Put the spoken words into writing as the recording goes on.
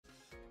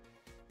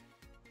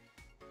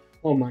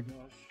Oh my gosh.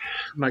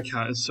 My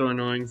cat is so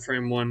annoying.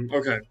 Frame one.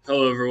 Okay.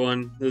 Hello,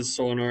 everyone. This is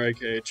Solanor,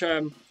 aka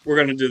Chad. We're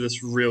going to do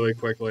this really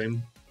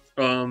quickly.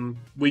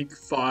 Week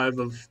 5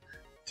 of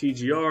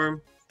TGR,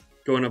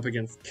 going up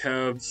against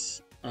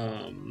Kevs.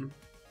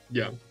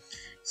 Yeah.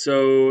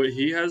 So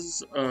he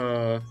has,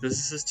 this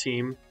is his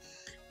team.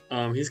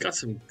 He's got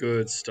some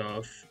good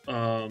stuff.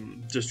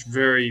 Just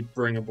very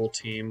bringable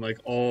team. Like,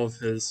 all of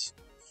his,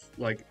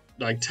 like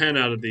 10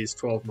 out of these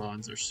 12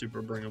 mons are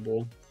super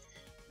bringable.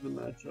 The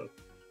matchup.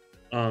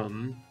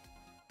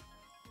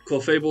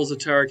 Clefable's a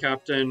Terra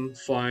Captain,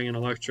 flying and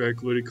electric.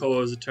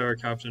 Ludicolo is a Terra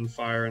Captain,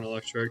 fire and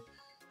electric.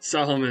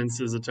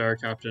 Salamence is a Terra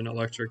Captain,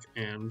 electric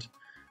and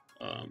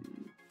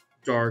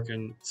dark,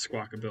 and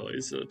Squawkabilly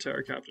is a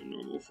Terra Captain,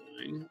 normal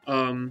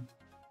flying.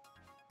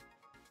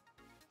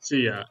 So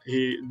yeah,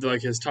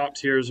 his top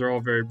tiers are all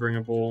very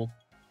bringable.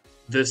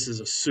 This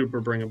is a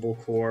super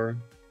bringable core.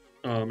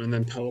 And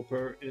then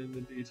Pelipper in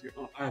the D tier.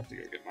 Oh, I have to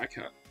go get my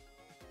cat.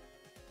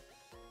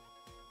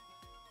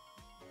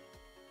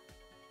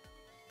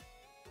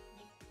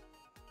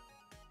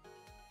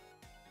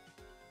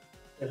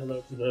 Say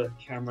hello to the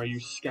camera, you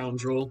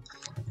scoundrel.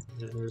 And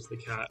then there's the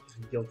cat.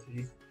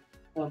 Guilty.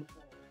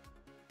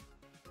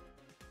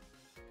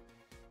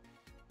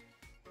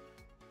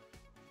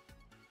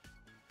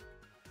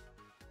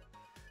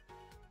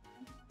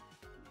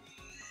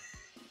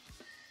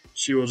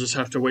 She will just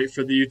have to wait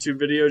for the YouTube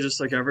video just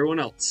like everyone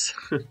else.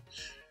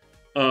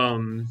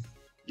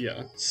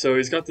 Yeah, so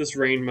he's got this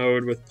rain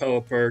mode with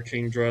Pelipper,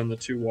 Kingdra, and the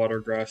 2 water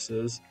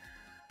grasses.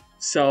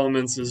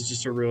 Salamence is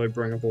just a really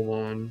bringable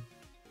one.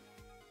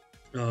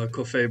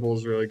 Clefable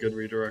is really good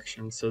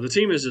redirection. So his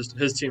team is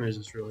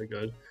just really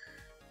good.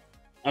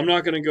 I'm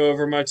not going to go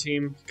over my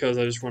team because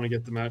I just want to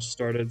get the match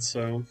started,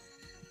 so...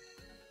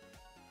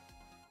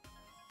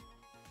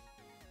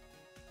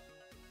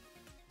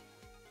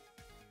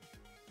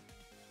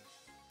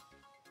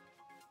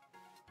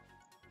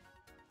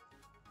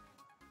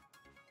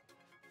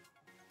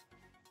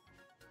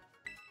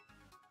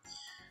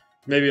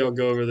 Maybe I'll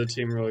go over the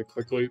team really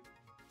quickly.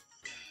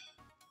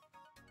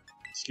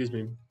 Excuse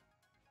me.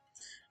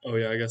 Oh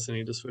yeah, I guess I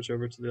need to switch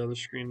over to the other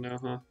screen now,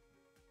 huh?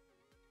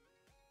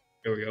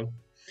 There we go.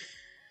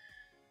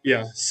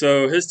 Yeah,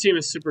 so his team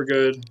is super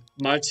good.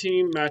 My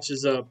team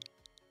matches up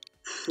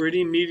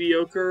pretty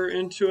mediocre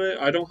into it.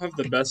 I don't have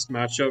the best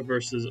matchup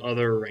versus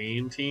other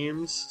rain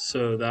teams,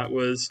 so that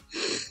was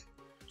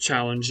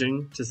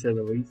challenging to say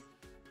the least.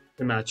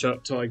 The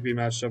matchup to be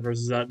matched up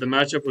versus that. The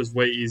matchup was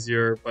way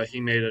easier, but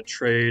he made a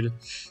trade,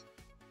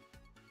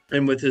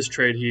 and with his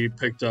trade he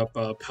picked up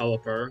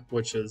Pelipper,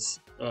 which is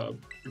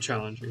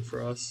challenging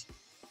for us.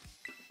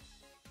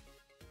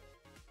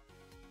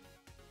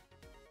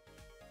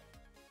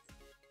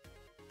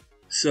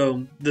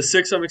 So the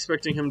 6 I'm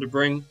expecting him to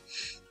bring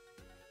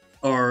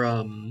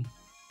are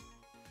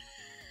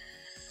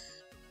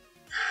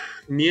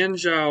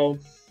Mianzhao,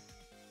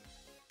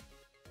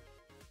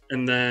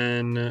 and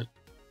then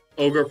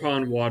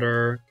Ogerpon,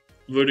 Water,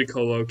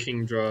 Ludicolo,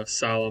 Kingdra,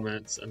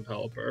 Salamence, and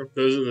Pelipper.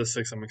 Those are the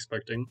 6 I'm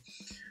expecting.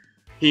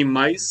 He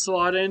might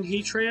slot in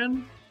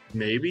Heatran,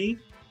 maybe.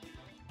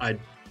 I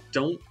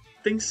don't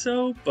think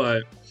so,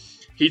 but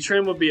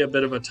Heatran would be a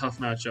bit of a tough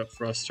matchup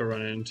for us to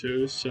run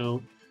into,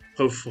 so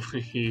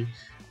hopefully he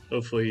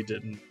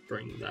didn't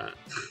bring that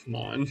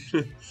mon.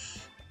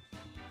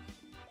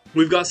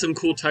 We've got some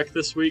cool tech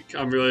this week.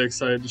 I'm really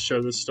excited to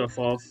show this stuff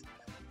off.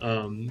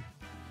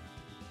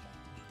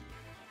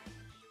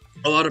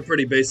 A lot of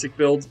pretty basic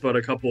builds, but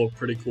a couple of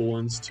pretty cool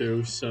ones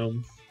too,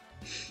 so...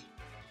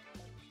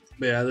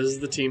 But yeah, this is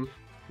the team.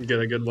 You get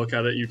a good look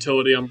at it.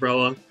 Utility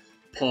Umbrella,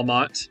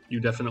 Palmot. You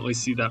definitely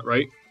see that,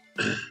 right?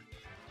 Let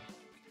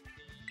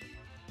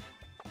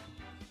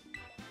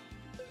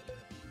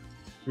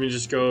me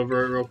just go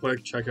over it real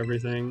quick, check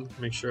everything,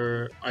 make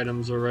sure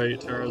items are right,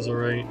 Terras are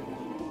right.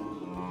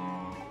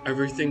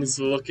 Everything's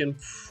looking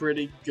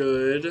pretty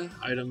good.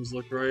 Items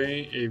look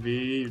right. AV,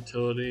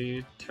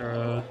 Utility,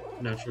 Terra,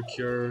 Natural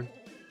Cure,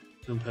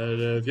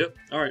 Competitive. Yep,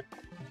 alright.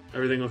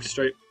 Everything looks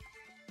straight.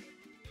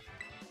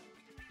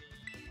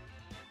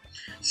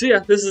 So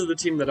yeah, this is the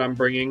team that I'm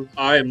bringing.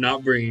 I am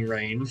not bringing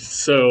Rain,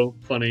 so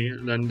funny.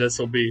 And then this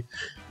will be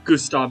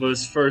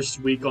Gustavo's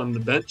first week on the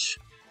bench.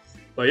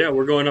 But yeah,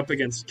 we're going up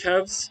against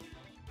Kevs.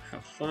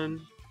 Have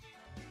fun.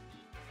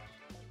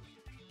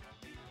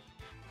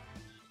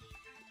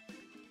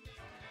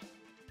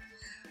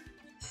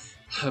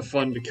 Have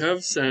fun to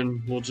Kevs,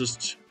 and we'll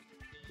just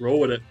roll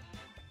with it.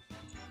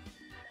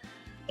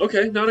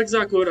 Okay, not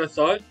exactly what I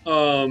thought.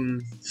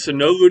 So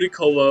no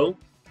Ludicolo.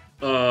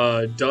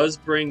 Does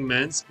bring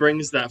Mence,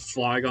 brings that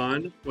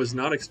Flygon. Was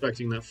not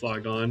expecting that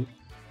Flygon.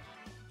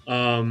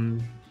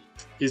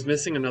 He's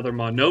missing another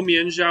mon. No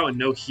Mianzhao and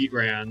no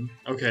Heatran.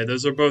 Okay,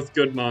 those are both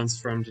good mons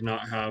for him to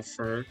not have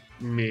for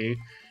me.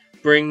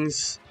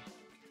 Brings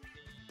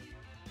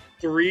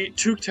 2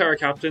 Terra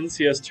Captains.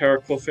 He has Terra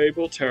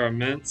Clefable, Terra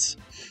Mence.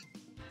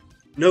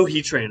 No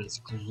Heatran is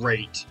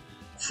great.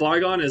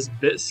 Flygon is a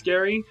bit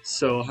scary,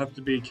 so I'll have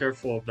to be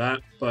careful of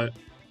that, but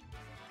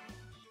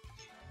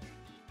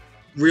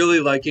really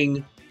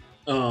liking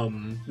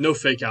No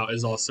Fake Out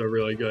is also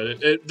really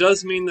good. It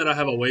does mean that I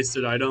have a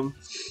wasted item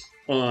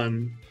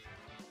on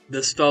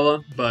this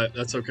fella, but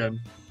that's okay.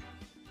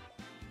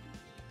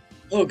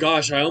 Oh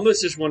gosh, I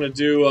almost just want to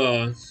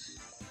do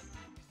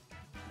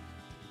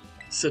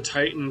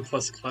Titan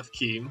plus Clef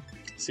Key.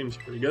 Seems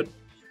pretty good.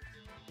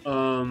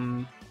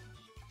 Who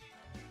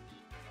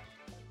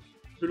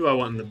do I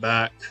want in the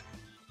back?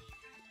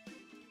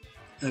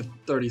 I have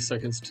 30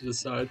 seconds to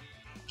decide.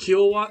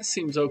 Kilowatt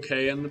seems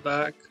okay in the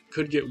back.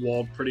 Could get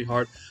walled pretty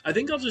hard. I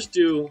think I'll just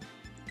do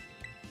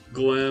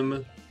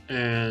Glim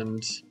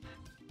and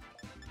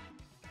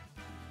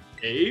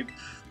Ape.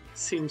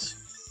 Seems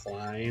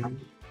fine.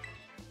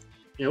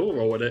 Yeah, we'll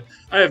roll with it.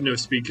 I have no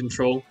speed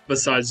control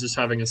besides just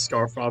having a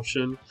scarf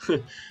option,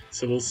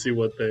 so we'll see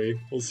what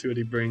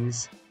he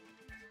brings.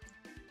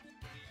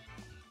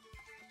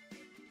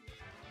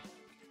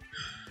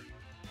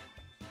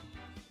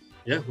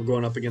 Yeah, we're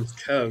going up against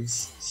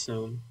Kevs,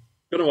 so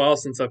been a while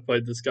since I've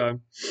played this guy.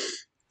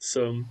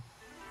 So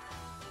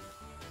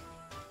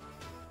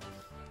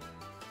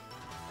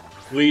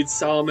lead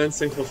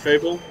Salamence and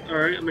Clefable.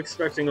 Alright, I'm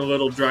expecting a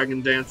little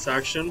Dragon Dance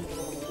action.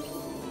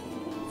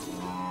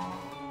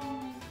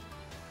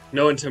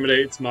 No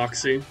Intimidate, it's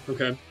Moxie.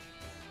 Okay.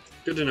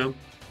 Good to know.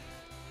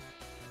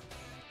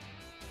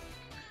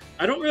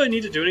 I don't really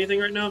need to do anything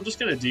right now. I'm just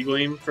going to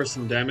Degleam for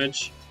some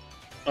damage.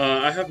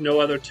 I have no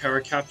other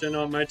Terra Captain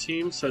on my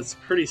team, so it's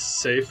pretty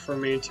safe for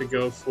me to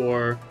go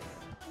for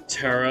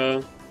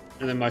Terra.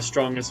 And then my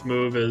strongest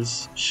move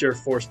is Sheer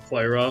Force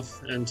Play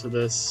Rough into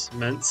this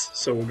Mence,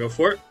 so we'll go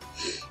for it.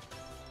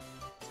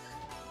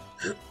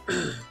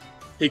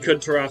 He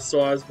could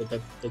Terrasilize,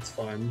 but that's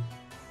fine.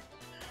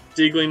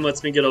 Degleam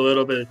lets me get a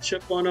little bit of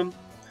chip on him.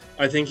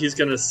 I think he's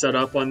going to set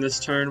up on this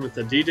turn with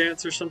the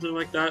D-Dance or something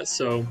like that,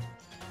 so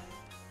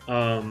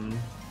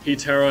he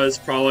Terra is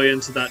probably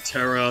into that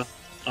Terra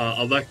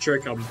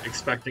Electric. I'm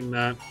expecting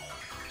that.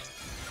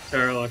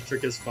 Terra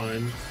Electric is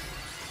fine.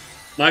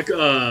 My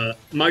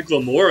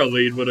Glamora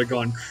lead would have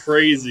gone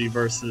crazy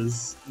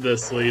versus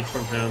this lead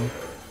from him.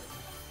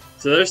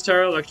 So there's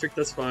Terra Electric,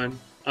 that's fine.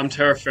 I'm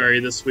Terra Fairy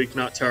this week,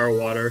 not Terra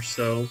Water,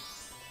 so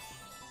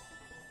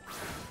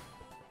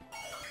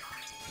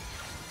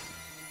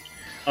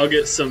I'll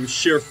get some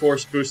Sheer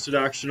Force boosted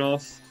action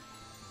off,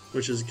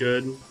 which is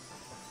good.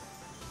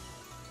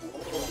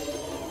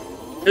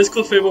 His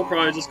Clefable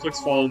probably just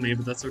clicks Follow Me,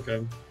 but that's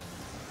okay.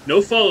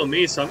 No Follow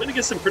Me, so I'm going to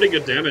get some pretty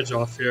good damage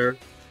off here.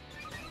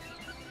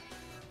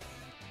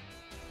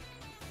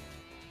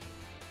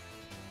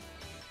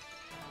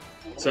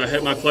 So I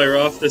hit my player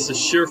off. This is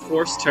Sheer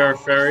Force Terra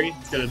Fairy.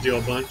 It's going to deal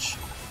a bunch.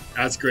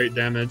 That's great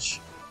damage.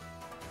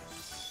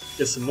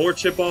 Get some more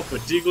chip off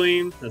with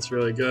Degleam. That's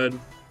really good.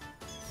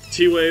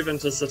 T-Wave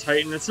into the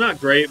Titan. It's not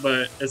great,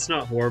 but it's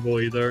not horrible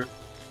either.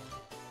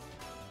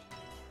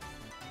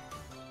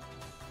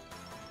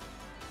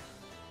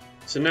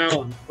 So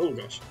now, oh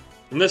gosh.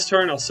 On this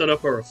turn, I'll set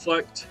up a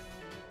Reflect.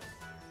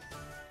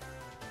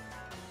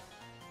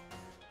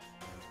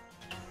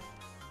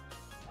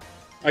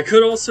 I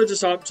could also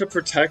just opt to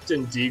Protect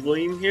and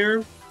Degleam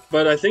here,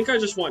 but I think I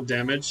just want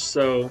damage,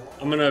 so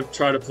I'm going to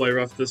try to play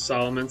rough this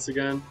Salamence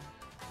again.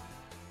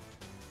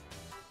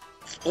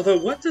 Although,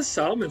 what does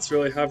Salamence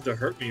really have to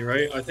hurt me,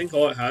 right? I think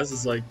all it has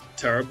is, like,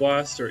 Terra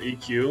Blast or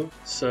EQ,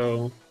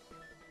 so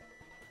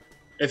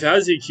if it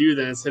has EQ,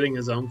 then it's hitting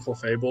his own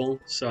Clefable,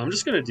 so I'm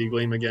just going to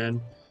Degleam again,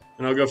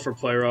 and I'll go for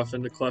Play Rough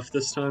into Clef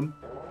this time.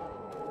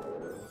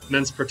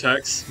 Mence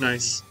protects,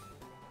 nice.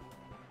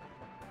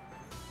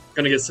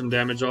 Gonna get some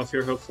damage off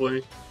here,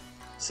 hopefully.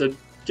 So,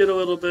 get a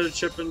little bit of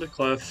chip into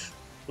Clef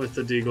with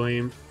the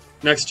Degleam.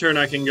 Next turn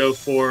I can go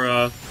for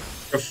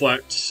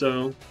Reflect,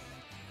 so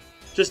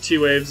just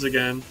T-Waves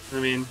again. I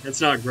mean, it's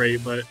not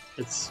great, but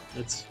it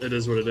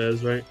is what it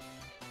is, right?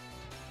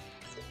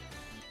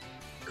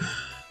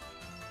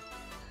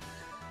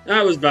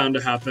 That was bound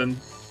to happen.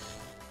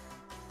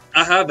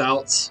 I have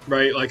outs,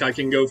 right? Like, I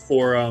can go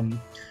for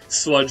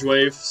Sludge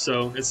Wave,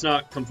 so it's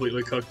not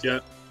completely cooked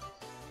yet.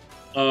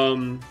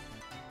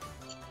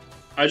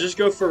 I just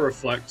go for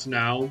Reflect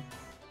now,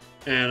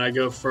 and I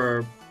go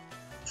for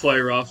Play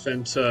Rough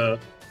into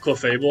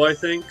Clefable, I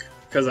think,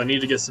 because I need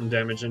to get some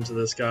damage into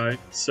this guy.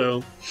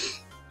 So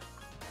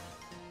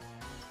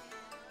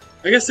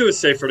I guess it was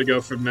safer to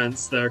go for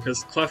Mence there,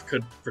 because Clef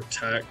could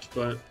protect,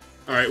 but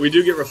alright, we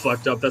do get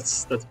Reflect up,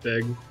 that's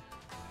big.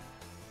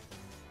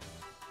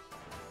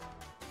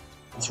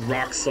 It's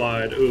Rock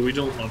Slide. Ooh, we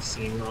don't love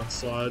seeing Rock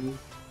Slide.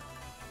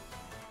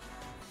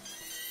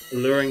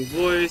 Alluring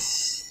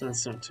Voice,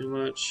 that's not too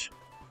much.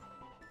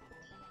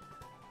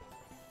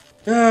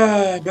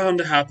 Bound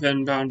to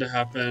happen,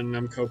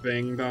 I'm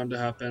coping, bound to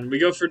happen. We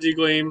go for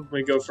Degleam,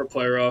 we go for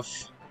Play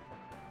Rough.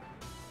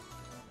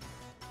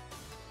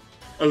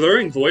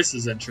 Alluring Voice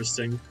is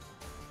interesting.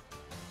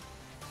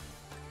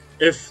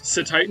 If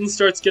Titan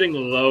starts getting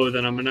low,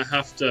 then I'm gonna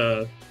have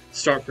to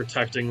start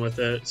protecting with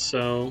it,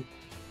 so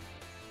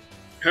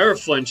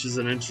Paraflinch is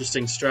an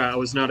interesting strat. I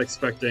was not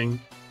expecting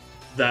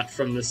that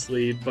from this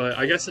lead, but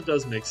I guess it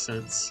does make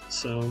sense,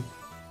 so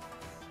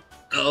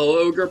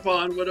Oh,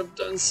 Ogerpon would have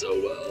done so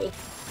well.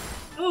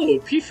 Oh,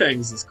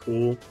 P-Fangs is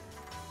cool.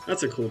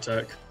 That's a cool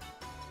tech.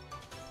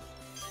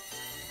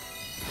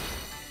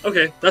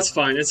 Okay, that's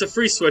fine. It's a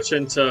free switch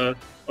into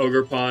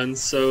Ogerpon,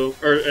 so...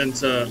 Or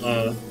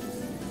into,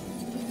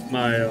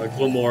 my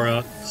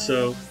Glamora,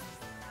 so...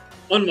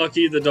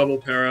 Unlucky, the double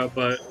para,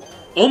 but...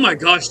 Oh my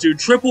gosh, dude,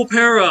 triple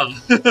para!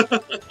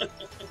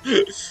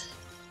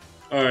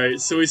 Alright,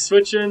 so we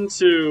switch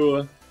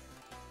into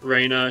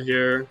Reina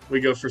here. We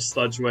go for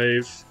Sludge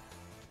Wave.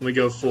 We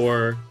go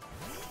for...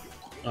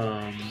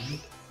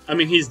 I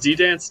mean, he's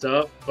D-danced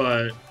up,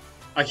 but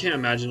I can't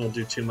imagine he'll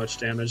do too much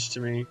damage to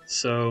me,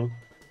 so...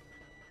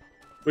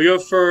 We go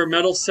for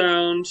Metal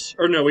Sound,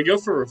 or no, we go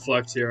for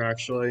Reflect here,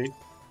 actually.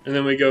 And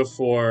then we go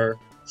for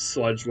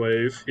Sludge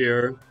Wave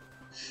here.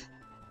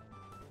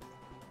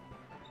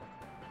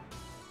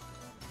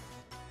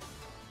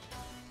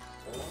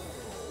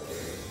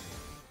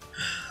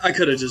 I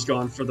could have just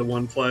gone for the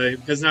one play,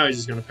 because now he's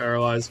just going to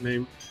paralyze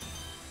me.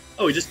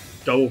 Oh, he just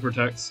double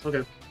protects.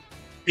 Okay.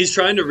 He's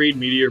trying to read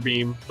Meteor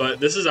Beam, but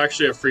this is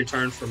actually a free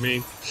turn for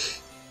me.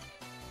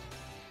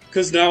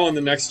 Because now on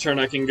the next turn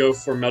I can go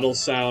for Metal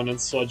Sound and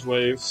Sludge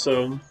Wave,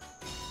 so...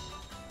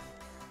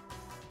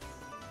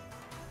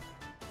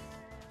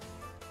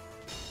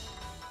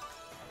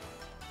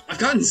 I've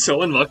gotten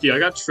so unlucky, I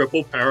got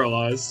triple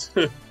paralyzed.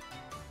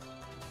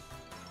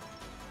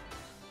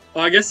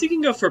 Well, I guess he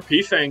can go for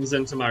P-Fangs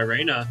into my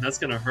Reina. That's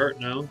gonna hurt,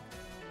 no?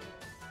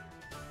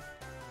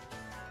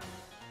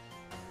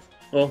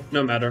 Well,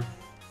 no matter.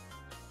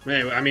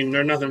 Anyway, I mean,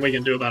 there's nothing we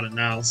can do about it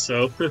now,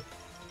 so...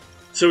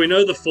 So we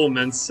know the full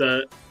Ment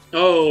set.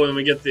 Oh, and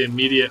we get the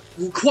immediate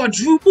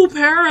quadruple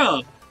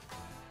para!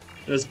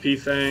 There's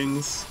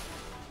P-Fangs.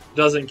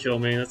 Doesn't kill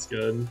me, that's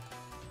good.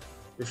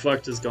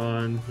 Reflect is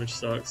gone, which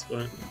sucks,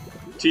 but...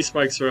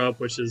 T-Spikes are up,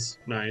 which is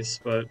nice,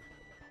 but...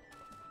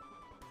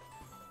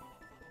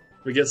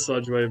 We get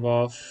Sludge Wave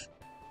off.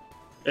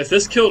 If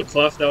this killed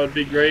Clef, that would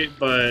be great,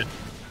 but...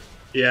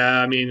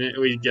 Yeah, I mean,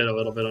 we get a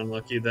little bit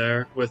unlucky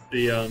there with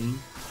the,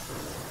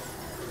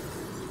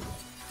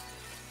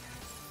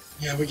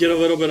 Yeah, we get a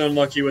little bit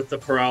unlucky with the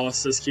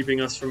paralysis keeping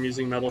us from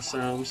using Metal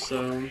Sound,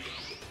 so...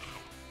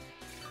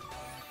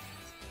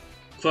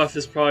 Clef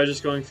is probably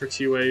just going for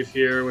T-Wave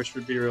here, which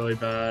would be really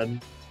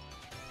bad.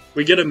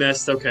 We get a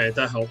Mist, okay,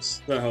 that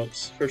helps. That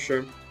helps, for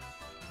sure.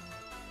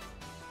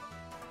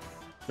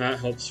 That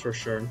helps for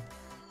sure.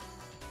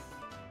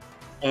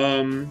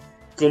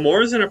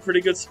 Glamora's in a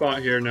pretty good spot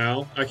here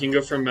now. I can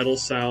go for Metal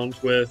Sound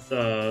with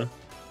it.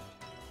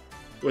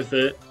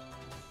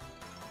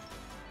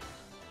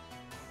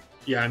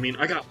 Yeah, I mean,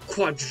 I got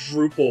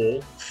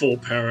quadruple full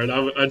parrot.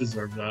 I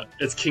deserve that.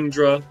 It's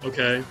Kingdra,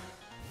 okay.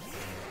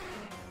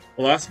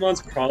 The last mon's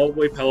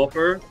probably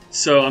Pelipper,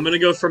 so I'm gonna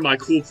go for my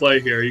cool play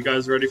here. You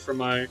guys ready for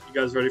my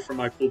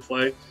cool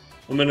play?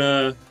 I'm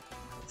gonna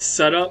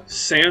set up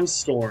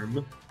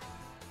Sandstorm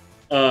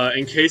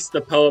in case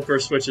the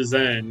Pelipper switches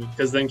in,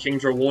 because then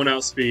Kingdra won't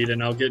outspeed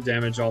and I'll get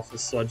damage off the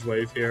Sludge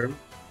Wave here.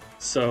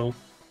 So,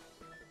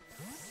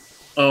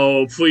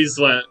 oh, please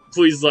let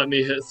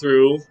me hit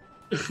through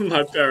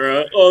my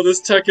para. Oh,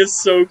 this tech is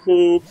so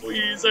cool.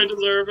 Please, I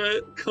deserve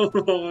it. Come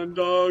on,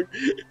 dog.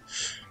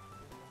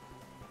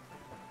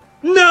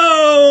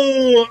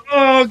 No!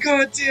 Oh,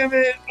 god damn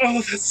it.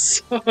 Oh, that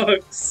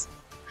sucks.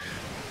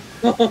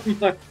 Oh my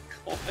god.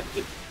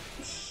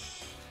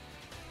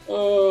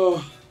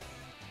 Oh.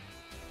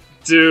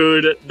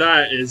 Dude,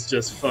 that is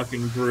just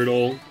fucking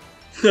brutal.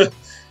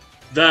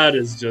 That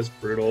is just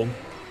brutal.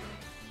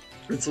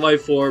 It's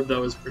Life Orb, that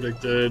was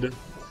predicted.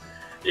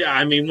 Yeah,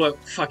 I mean, what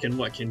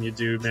can you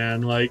do,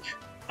 man? Like,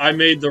 I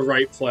made the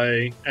right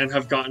play and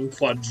have gotten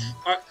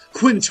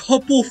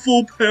quintuple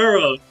full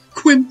para.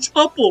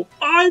 Quintuple!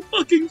 5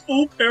 fucking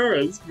full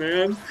paras,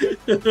 man.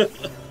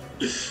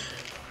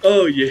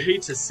 Oh, you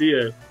hate to see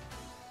it.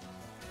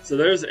 So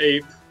there's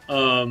Ape.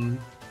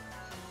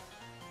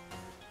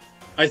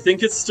 I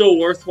think it's still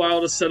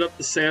worthwhile to set up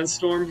the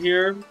Sandstorm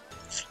here.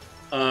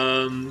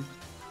 Go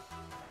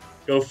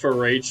for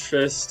Rage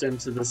Fist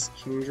into this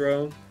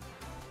Kingdra.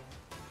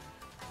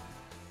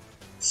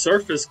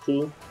 Surf is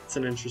cool. It's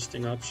an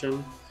interesting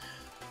option.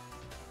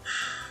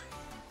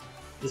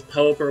 This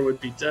Pelipper would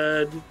be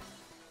dead.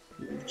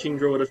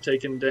 Kingdra would have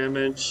taken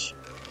damage.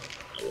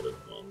 I would have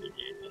won the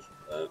game with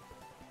that.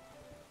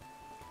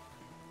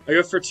 I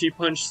go for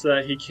T-Punch so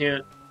that he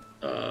can't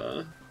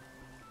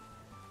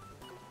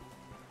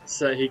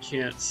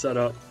set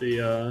up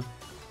the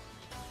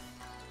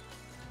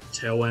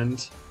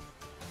Tailwind.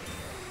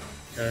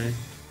 Okay.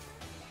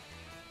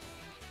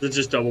 Does it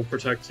just double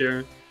protect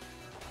here?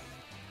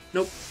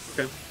 Nope.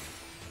 Okay.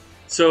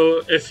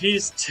 So if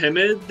he's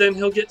timid, then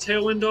he'll get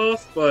Tailwind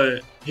off,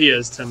 but he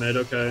is timid,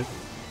 okay.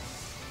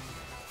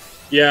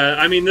 Yeah,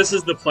 I mean, this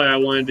is the play I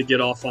wanted to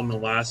get off on the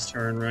last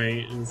turn,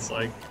 right? And it's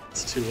like,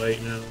 it's too late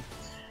now.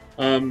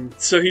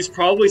 So he's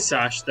probably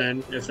Sash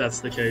then, if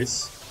that's the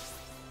case.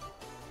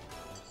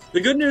 The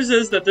good news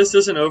is that this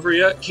isn't over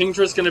yet.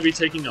 Kingdra's going to be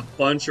taking a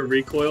bunch of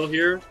recoil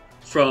here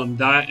from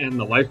that and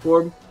the Life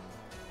Orb.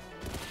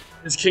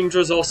 His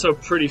Kingdra's also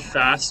pretty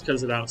fast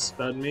because it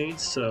outsped me,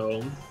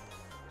 so...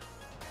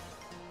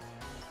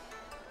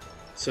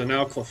 So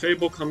now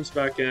Clefable comes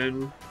back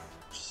in,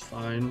 which is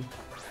fine.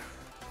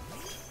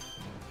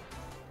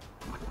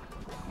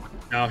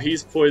 Now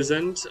he's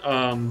poisoned.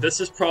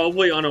 This is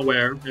probably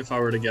unaware, if I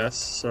were to guess,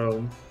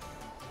 so...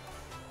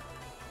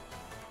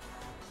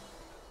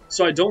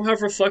 So I don't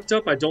have Reflect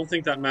up, I don't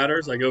think that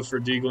matters. I go for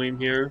D-Gleam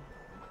here.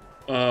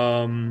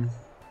 Gunk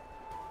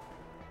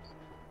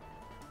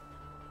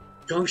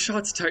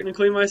Shot's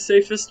technically my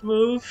safest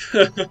move.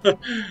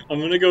 I'm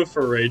gonna go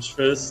for Rage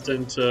Fist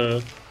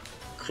into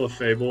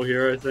Clefable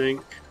here, I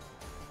think.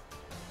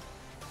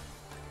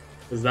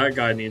 Because that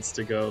guy needs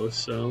to go,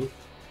 so...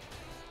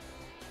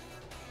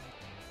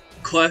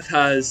 Clef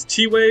has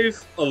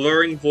T-Wave,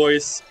 Alluring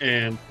Voice,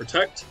 and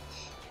Protect.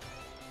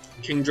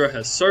 Kingdra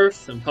has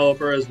Surf, and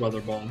Pelipper has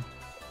Weather Ball.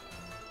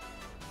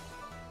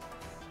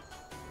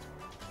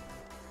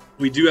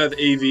 We do have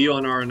AV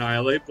on our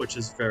Annihilate, which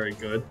is very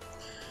good.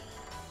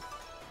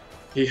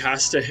 He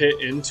has to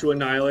hit into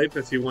Annihilate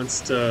if he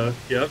wants to,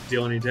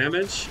 deal any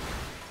damage.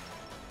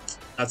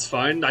 That's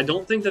fine. I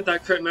don't think that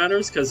that crit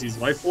matters because he's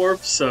Life Orb,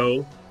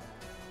 so...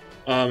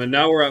 and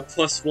now we're at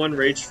 +1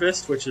 Rage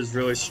Fist, which is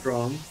really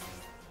strong.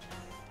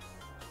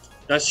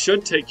 That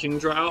should take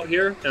Kingdra out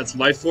here. That's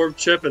Life Orb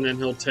chip, and then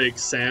he'll take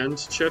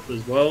Sand chip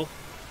as well.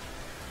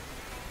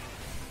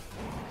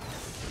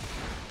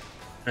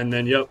 And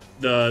then,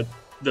 the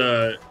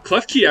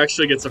Klefki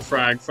actually gets a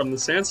frag from the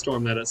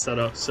Sandstorm that it set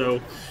up.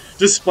 So,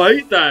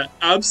 despite that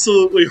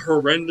absolutely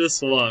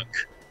horrendous luck,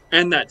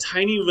 and that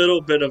tiny little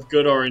bit of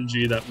good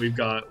RNG that we've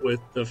got with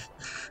the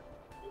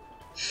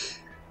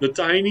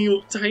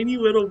tiny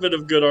little bit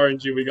of good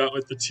RNG we got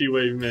with the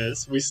T-Wave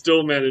miss, we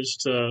still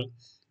managed to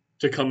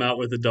come out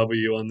with a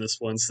W on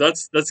this one. So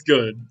that's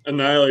good.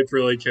 Annihilate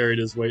really carried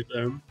his weight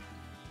there.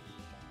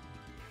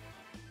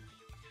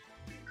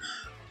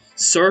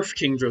 Surf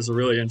Kingdra is a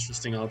really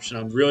interesting option.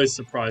 I'm really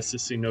surprised to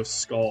see no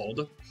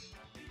Scald.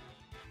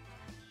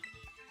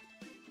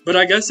 But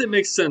I guess it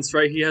makes sense,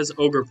 right? He has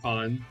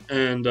Ogerpon,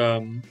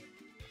 and,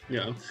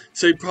 yeah.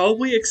 So he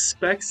probably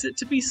expects it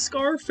to be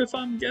Scarf, if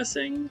I'm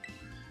guessing.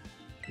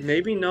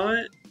 Maybe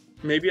not.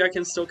 Maybe I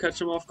can still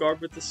catch him off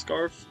guard with the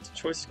Scarf,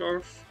 Choice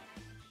Scarf.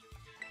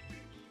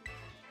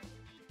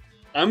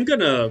 I'm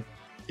gonna...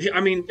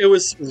 I mean, it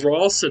was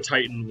Ross a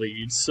Titan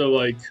lead, so,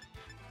 like...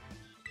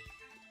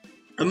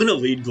 I'm gonna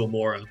lead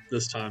Glamora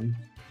this time.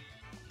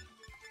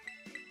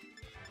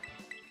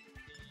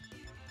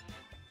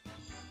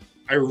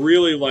 I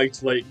really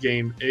liked late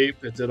game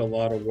Ape. It did a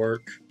lot of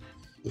work.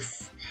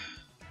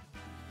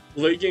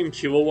 Late game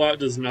Kilowatt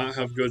does not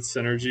have good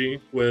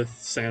synergy with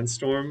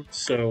Sandstorm,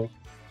 so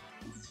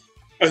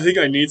I think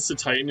I need to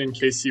Titan in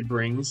case he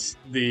brings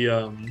the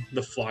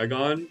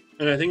Flygon,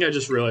 and I think I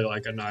just really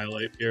like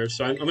Annihilate here,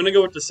 so I'm gonna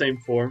go with the same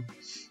 4.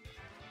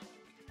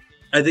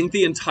 I think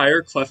the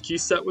entire Klefki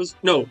set was...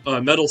 No,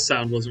 Metal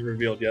Sound wasn't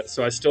revealed yet,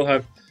 so I still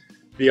have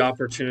the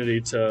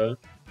opportunity to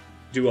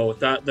do well with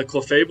that. The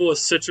Clefable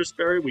is Citrus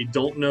Berry. We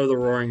don't know the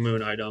Roaring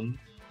Moon item.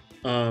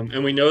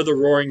 And we know the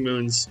Roaring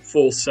Moon's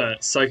full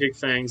set, Psychic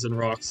Fangs and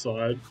Rock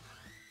Slide.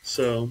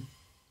 So...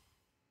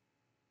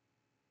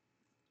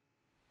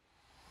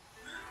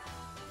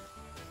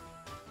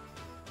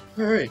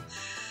 Alright.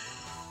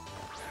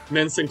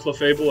 Mince and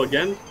Clefable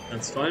again.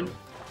 That's fine.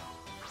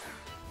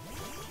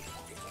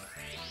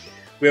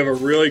 We have a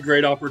really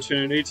great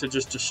opportunity to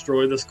just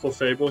destroy this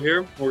Clefable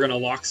here. We're going to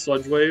lock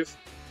Sludge Wave.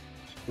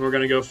 And we're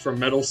going to go from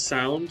Metal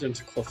Sound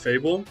into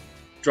Clefable.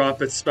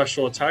 Drop its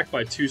special attack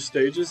by 2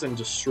 stages and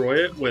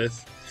destroy it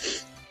with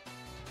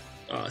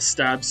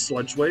Stab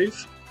Sludge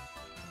Wave.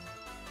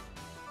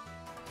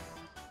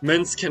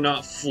 Mince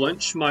cannot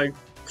flinch my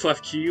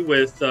Klefki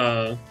with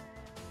the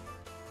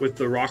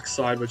Rock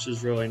Slide, which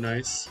is really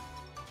nice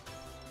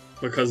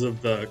because of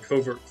the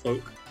Covert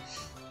Cloak.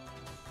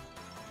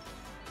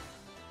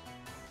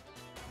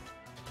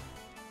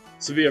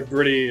 This would be a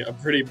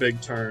pretty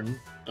big turn.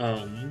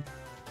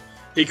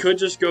 He could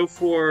just go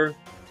for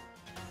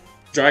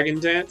Dragon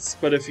Dance,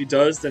 but if he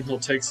does, then he'll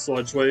take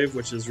Sludge Wave,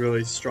 which is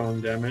really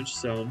strong damage.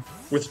 So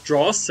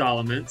withdraw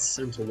Salamence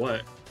into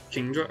what?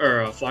 Kingdra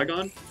or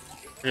Flygon?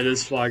 It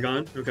is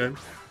Flygon. Okay.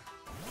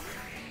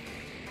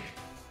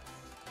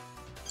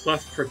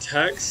 Clef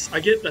protects. I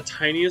get the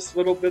tiniest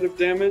little bit of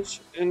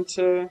damage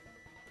into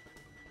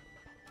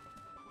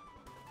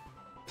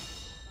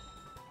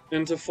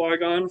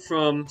Flygon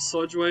from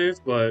Sludge Wave,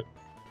 but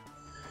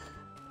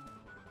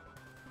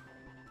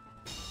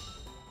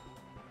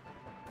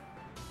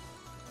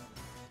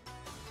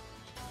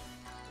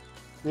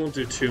won't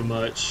do too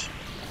much.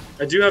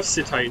 I do have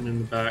Titan in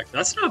the back.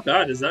 That's not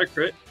bad. Is that a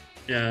crit?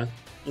 Yeah,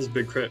 that's a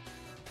big crit.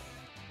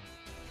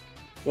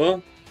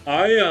 Well,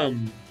 I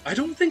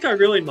don't think I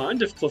really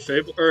mind if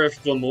Clefable or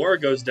if Glamora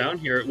goes down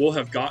here. It will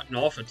have gotten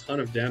off a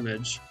ton of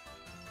damage.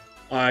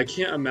 I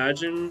can't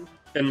imagine,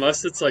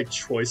 unless it's like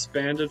choice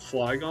banded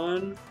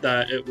Flygon,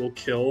 that it will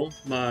kill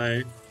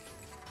my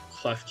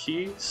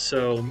Klefki.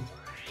 So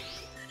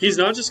he's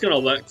not just gonna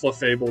let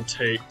Clefable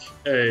take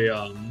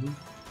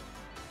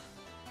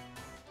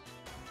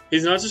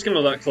He's not just going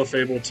to let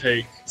Clefable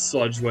take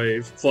Sludge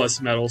Wave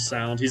plus Metal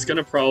Sound. He's going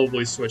to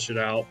probably switch it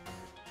out.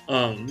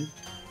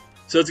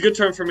 So it's a good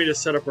turn for me to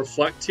set up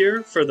Reflect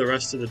here for the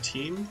rest of the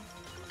team.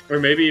 Or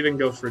maybe even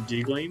go for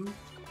D-Gleam.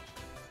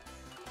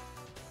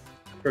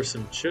 For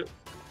some Chip.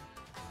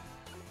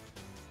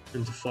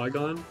 Into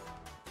Flygon.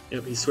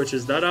 Yep, he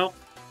switches that out.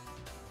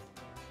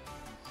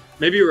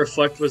 Maybe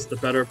Reflect was the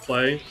better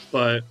play,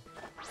 but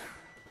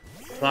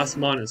last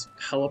mon is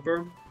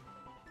Pelipper.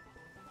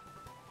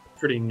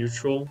 Pretty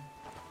neutral.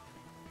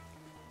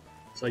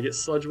 So I get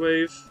Sludge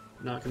Wave.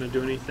 Not going to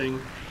do anything.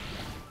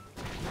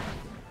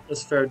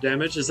 That's fair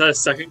damage. Is that a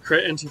second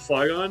crit into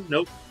Flygon?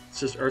 Nope. It's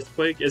just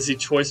Earthquake. Is he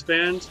Choice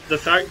Banned?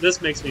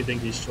 This makes me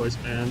think he's Choice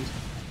Banned.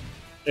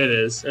 It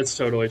is. It's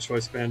totally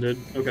Choice Banded.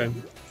 Okay.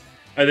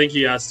 I think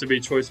he has to be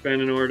Choice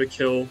Banned in order to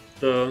kill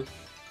the...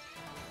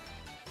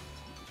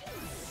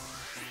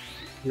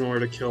 in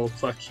order to kill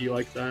Klefki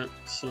like that,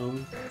 so...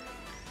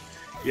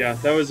 yeah,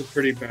 that was a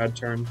pretty bad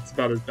turn. It's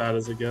about as bad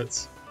as it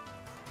gets.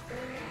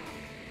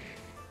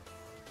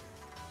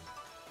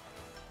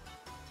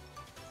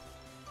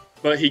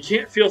 But he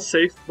can't feel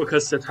safe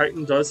because the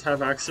Titan does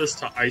have access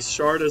to Ice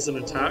Shard as an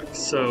attack,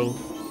 so...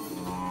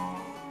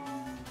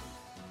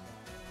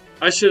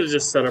 I should have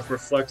just set up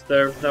Reflect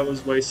there. That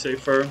was way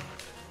safer.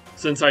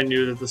 Since I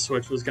knew that the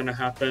switch was going to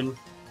happen.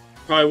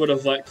 Probably would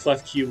have let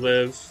Klefki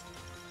live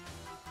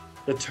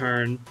the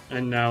turn,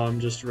 and now I'm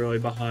just really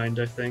behind,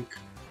 I think.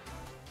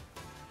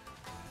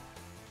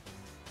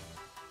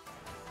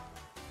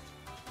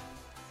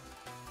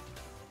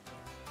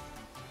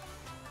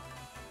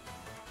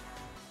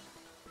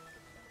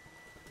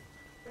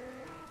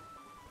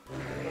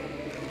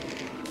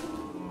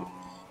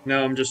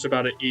 Now I'm just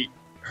about to eat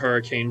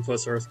Hurricane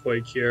plus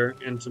Earthquake here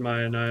into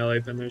my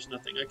Annihilate, and there's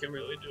nothing I can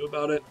really do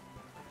about it.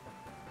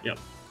 Yep.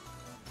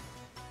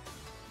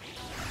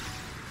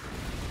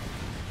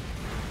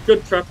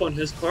 Good prep on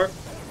his part.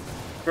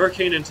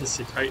 Hurricane into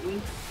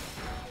Titan.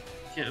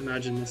 Can't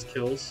imagine this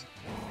kills.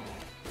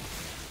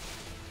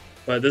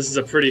 But this is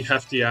a pretty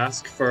hefty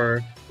ask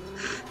for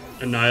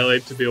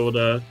Annihilate to be able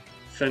to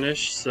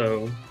finish,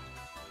 so...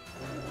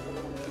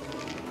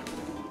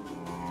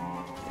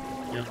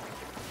 yeah.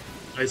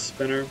 Ice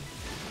Spinner.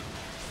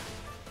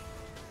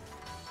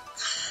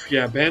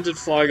 Yeah, Banded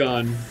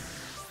Flygon.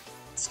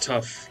 It's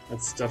tough.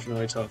 That's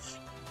definitely tough.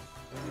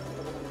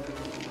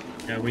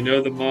 Yeah, we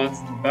know the Mon's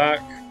in the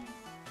back.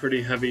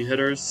 Pretty heavy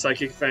hitters.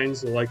 Psychic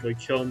Fangs will likely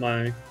kill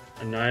my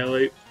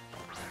Annihilate.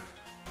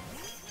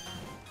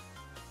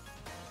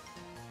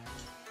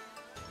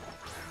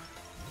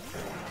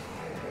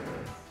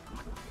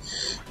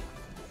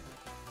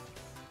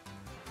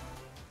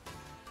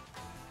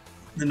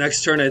 The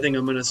next turn, I think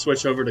I'm going to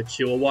switch over to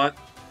Kilowatt.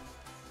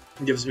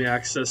 It gives me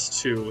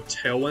access to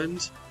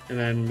Tailwind, and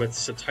then with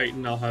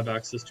Titan, I'll have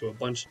access to a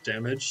bunch of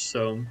damage,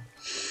 so...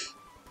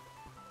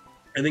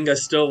 I think I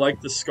still like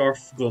the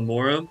Scarf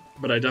Glamora,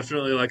 but I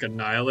definitely like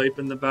Annihilate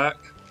in the back.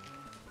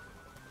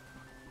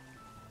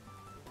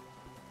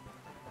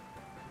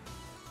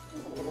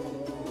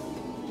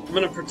 I'm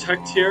going to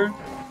Protect here,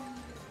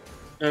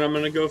 and I'm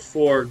going to go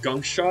for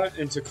Gunk Shot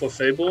into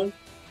Clefable.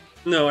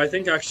 No, I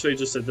think actually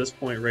just at this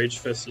point Rage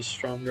Fist is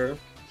stronger.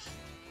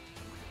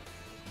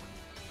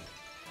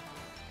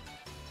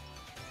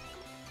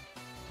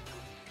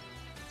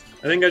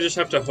 I think I just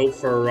have to hope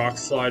for a Rock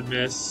Slide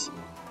miss.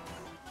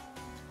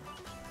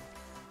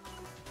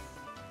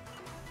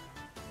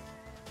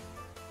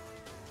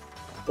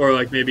 Or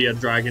like maybe a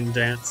Dragon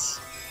Dance.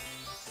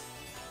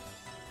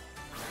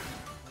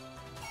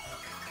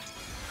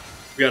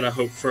 We gotta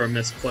hope for a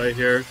misplay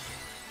here.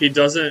 He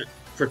doesn't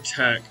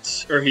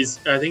Protect, or I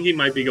think he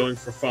might be going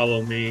for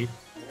Follow Me.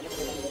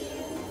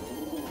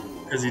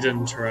 Because he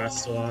didn't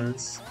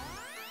Terrestrialize.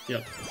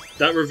 Yep.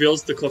 That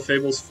reveals the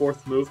Clefable's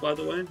fourth move, by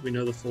the way. We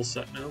know the full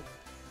set now.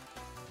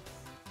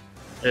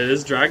 It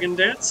is Dragon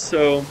Dance,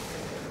 so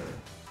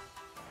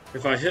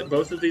if I hit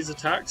both of these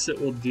attacks, it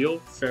will deal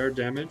fair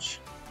damage.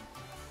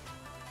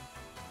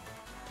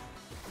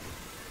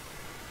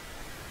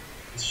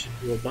 This should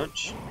do a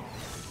bunch.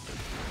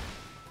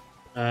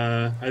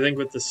 I think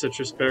with the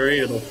Citrus Berry,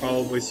 it'll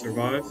probably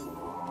survive.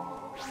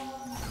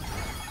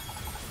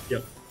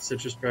 Yep,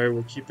 Citrus Berry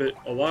will keep it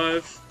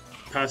alive,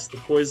 past the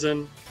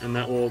poison, and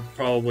that will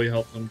probably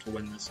help him to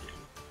win this game.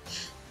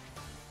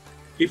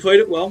 He played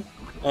it well.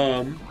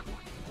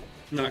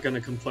 Not going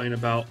to complain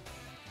about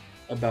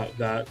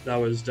that. That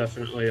was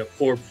definitely a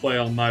poor play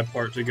on my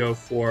part to go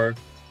for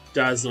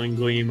Dazzling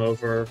Gleam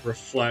over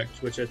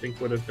Reflect, which I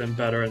think would have been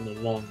better in the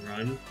long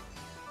run.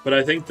 But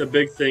I think the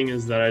big thing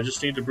is that I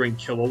just need to bring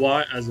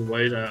Kilowatt as a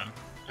way to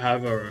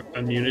have an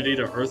immunity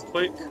to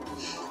Earthquake,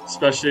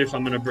 especially if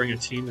I'm going to bring a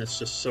team that's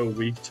just so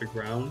weak to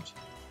ground.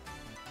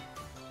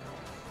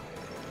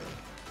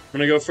 I'm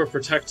going to go for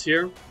Protect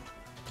here.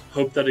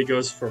 Hope that he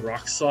goes for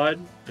Rock Slide,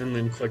 and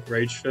then click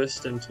Rage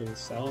Fist into the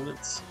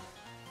Salamence.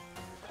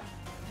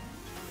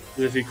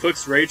 If he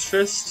clicks Rage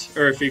Fist,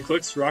 or if he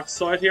clicks Rock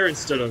Slide here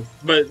instead of...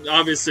 But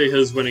obviously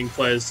his winning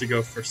play is to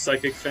go for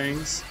Psychic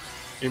Fangs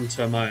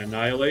into my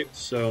Annihilate,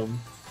 so...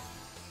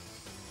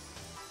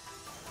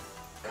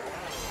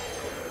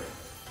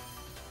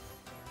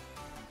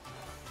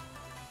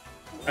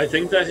 I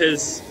think that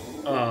his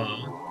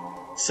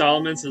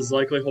Salamence is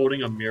likely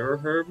holding a Mirror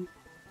Herb.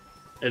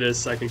 It is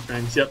Psychic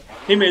Fangs. Yep,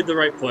 he made the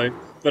right play,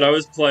 but I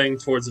was playing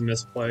towards a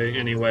misplay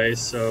anyway,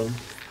 so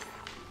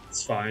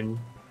it's fine.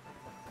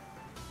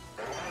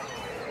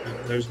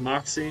 There's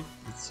Moxie.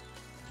 It's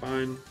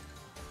fine.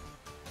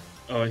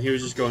 Oh, and he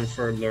was just going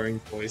for a Luring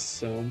Voice,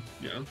 so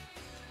yeah.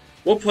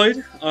 Well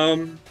played.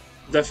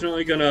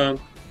 Definitely gonna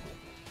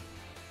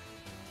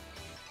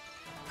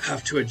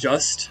have to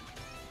adjust.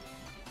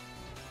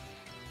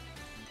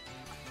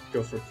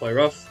 Go for Play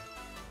Rough.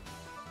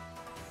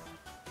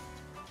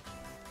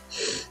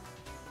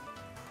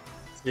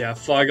 Yeah,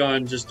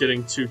 Flygon just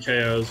getting 2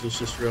 KOs was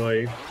just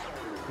really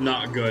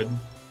not good.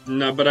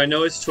 No, but I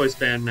know it's Choice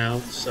Band now,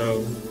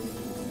 so...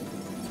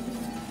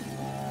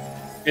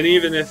 And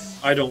even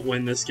if I don't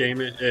win this game,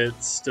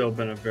 it's still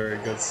been a very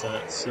good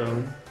set,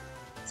 so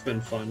it's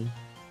been fun.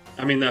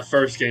 I mean, that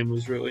first game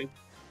was really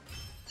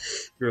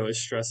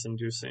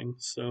stress-inducing,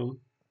 so...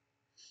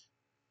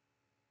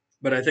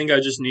 But I think I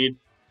just need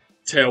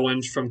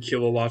Tailwind from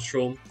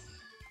Kilowattrel.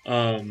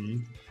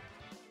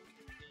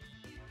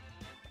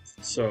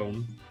 So,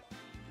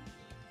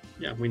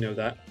 yeah, we know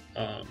that.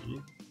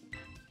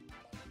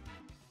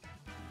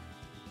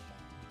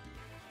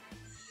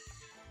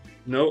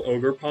 No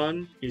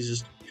Ogerpon. He's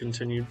just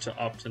continued to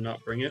opt to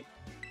not bring it.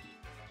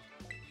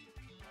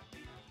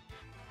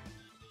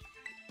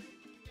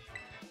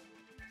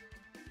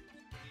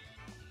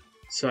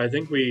 So I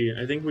think we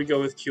go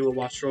with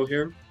Kilowattrel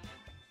here.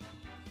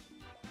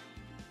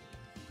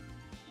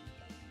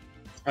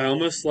 I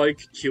almost like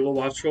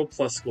Kilowattrel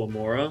plus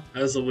Glamora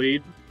as a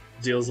lead.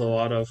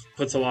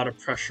 Puts a lot of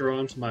pressure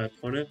onto my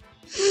opponent.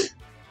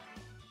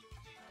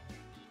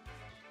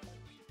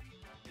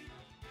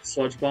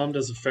 Sludge Bomb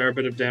does a fair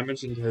bit of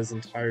damage into his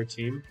entire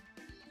team.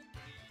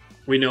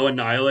 We know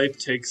Annihilate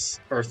takes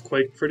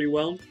Earthquake pretty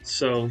well,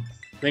 so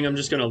I think I'm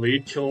just going to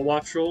lead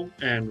Kilowattrel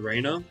and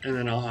Reina, and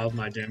then I'll have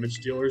my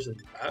damage dealers in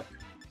the back.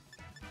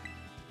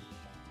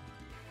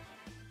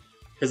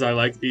 Because I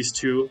like these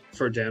two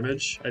for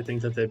damage. I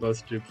think that they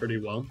both do pretty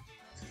well.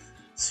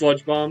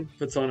 Sludge Bomb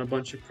puts on a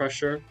bunch of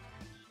pressure.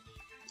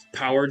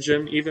 Power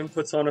Gym even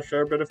puts on a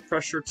fair bit of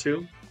pressure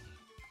too.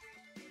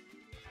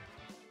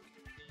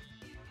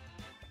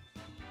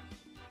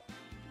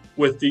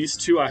 With these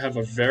two, I have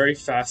a very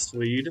fast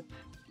lead,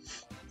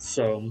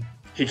 so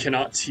he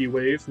cannot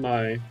T-Wave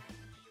my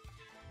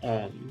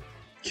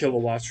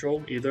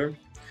Kilowattrel either.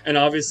 And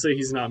obviously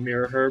he's not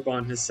Mirror Herb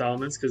on his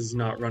Salamence because he's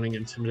not running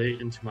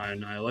Intimidate into my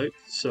Annihilate,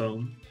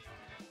 so...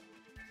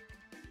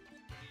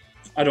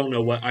 I don't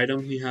know what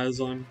item he has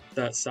on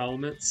that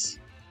Salamence.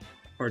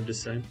 Hard to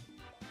say.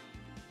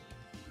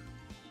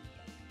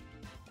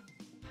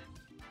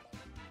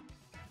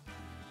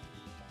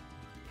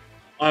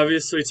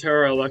 Obviously,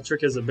 Terra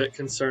Electric is a bit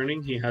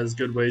concerning. He has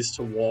good ways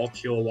to wall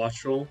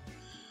Kilowattrel,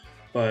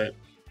 but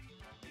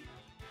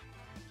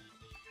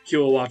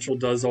Kilowattrel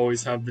does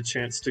always have the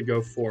chance to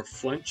go for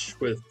Flinch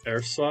with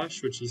Air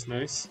Slash, which is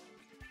nice.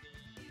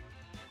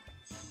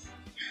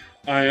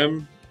 I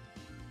am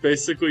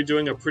basically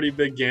doing a pretty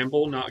big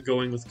gamble not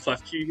going with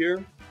Klefki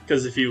here,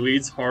 because if he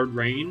leads Hard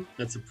Rain,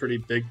 that's a pretty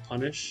big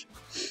punish.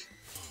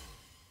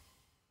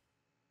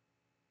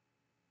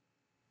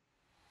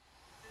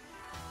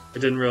 I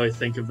didn't really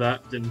think of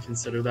that, didn't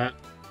consider that.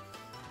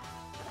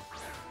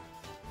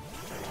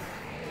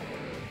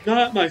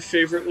 Not my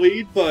favorite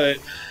lead, but...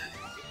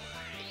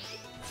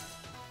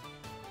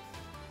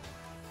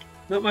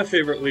 Not my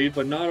favorite lead,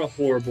 but not a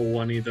horrible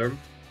one either. I'm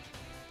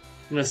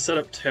going to set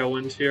up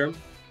Tailwind here.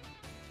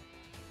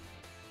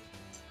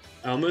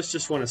 I almost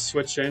just want to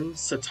switch in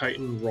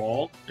Titan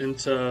Raw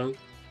into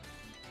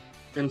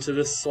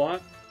this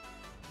slot.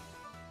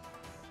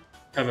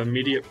 Have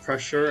immediate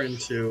pressure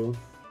into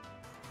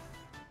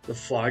the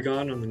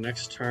Flygon on the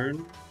next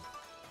turn.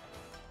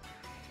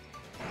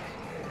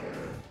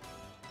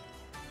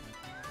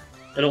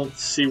 I don't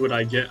see what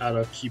I get out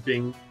of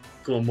keeping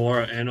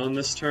Glamora in on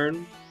this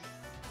turn.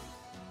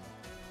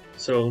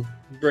 So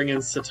bring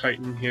in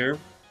Titan here.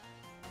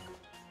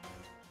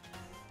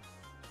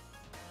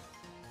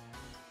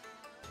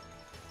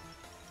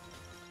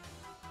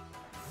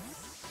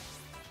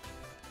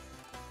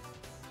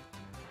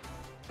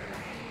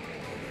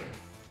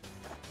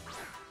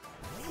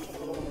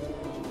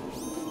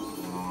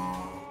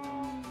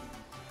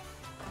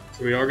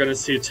 We are going to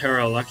see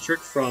Terra Electric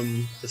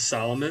from the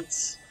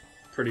Salamence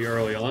pretty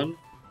early on.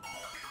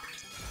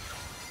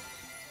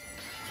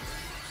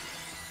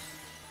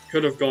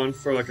 Could have gone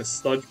for like a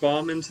Sludge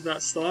Bomb into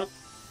that slot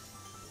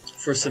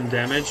for some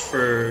damage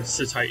for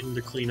Titan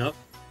to clean up.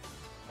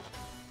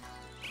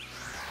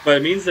 But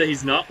it means that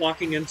he's not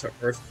walking into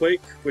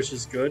Earthquake, which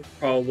is good.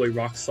 Probably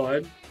Rock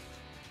Slide.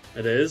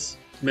 It is.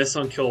 Miss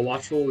on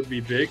Kilowattrel would be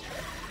big.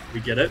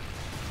 We get it.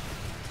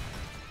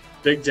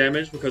 Big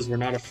damage because we're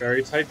not a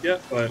Fairy type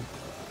yet, but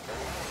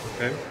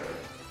okay.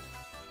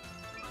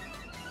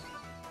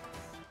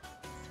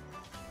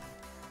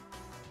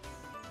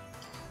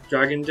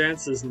 Dragon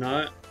Dance is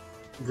not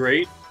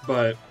great,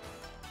 but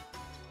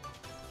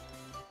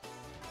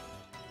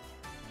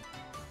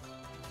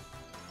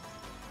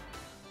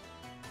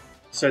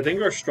So I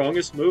think our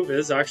strongest move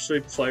is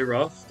actually play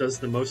rough, does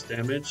the most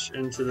damage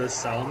into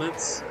this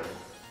Salamence.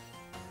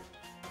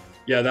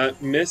 Yeah,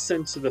 that miss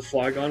into the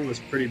Flygon was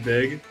pretty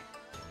big.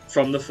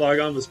 From the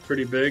Flygon was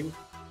pretty big.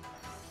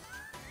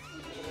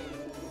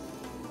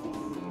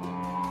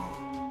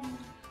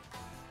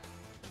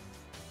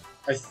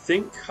 I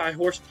think high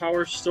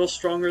horsepower is still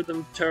stronger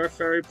than Terra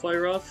Fairy Play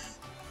Rough.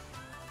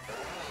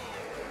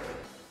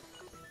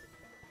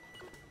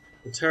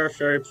 The Terra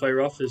Fairy Play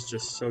Rough is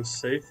just so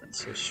safe and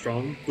so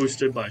strong,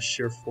 boosted by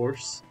sheer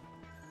force.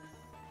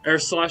 Air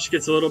Slash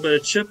gets a little bit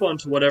of chip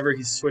onto whatever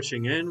he's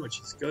switching in, which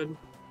is good.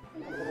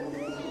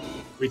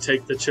 We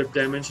take the chip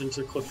damage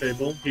into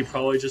Clefable. He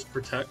probably just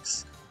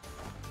protects.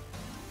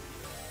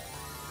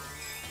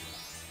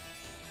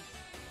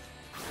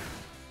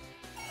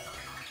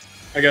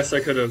 I guess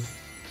I could have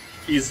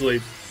easily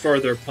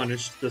further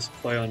punished this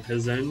play on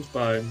his end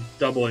by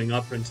doubling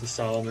up into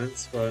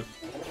Salamence, but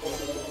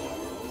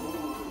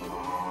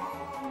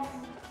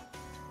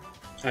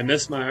I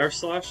missed my Air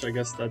Slash. I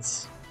guess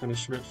that's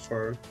punishment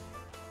for...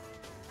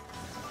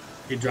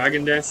 He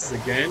Dragon Dances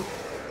again.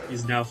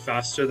 He's now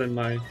faster than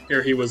my...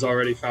 Here, he was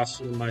already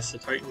faster than my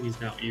Titan. He's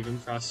now even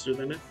faster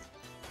than it.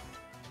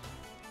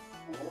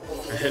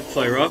 I hit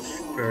Play Rough.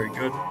 Very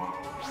good.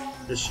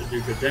 This should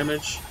do good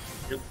damage.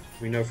 Yep,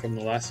 we know from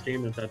the last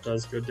game that that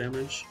does good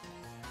damage.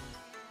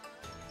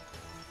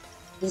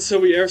 And so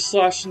we Air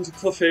Slash into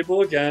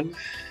Clefable again,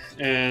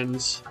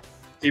 and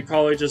he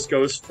probably just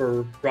goes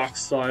for Rock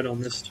Slide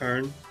on this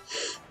turn.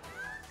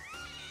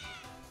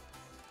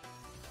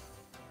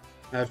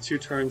 I have 2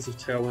 turns of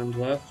Tailwind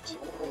left.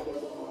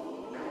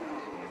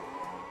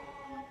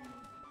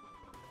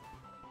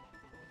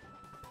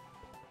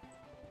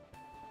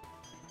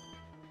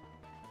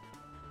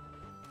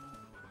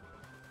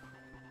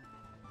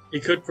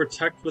 He could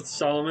protect with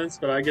Salamence,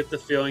 but I get the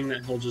feeling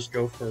that he'll just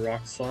go for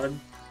Rock Slide.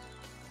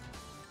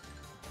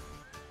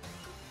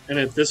 And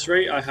at this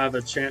rate, I have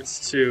a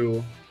chance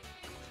to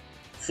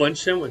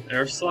flinch him with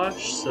Air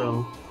Slash,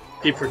 so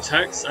he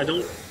protects. I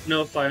don't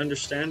know if I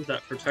understand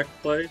that protect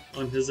play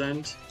on his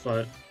end,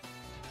 but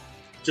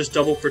just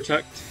double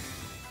protect.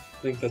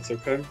 I think that's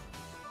okay.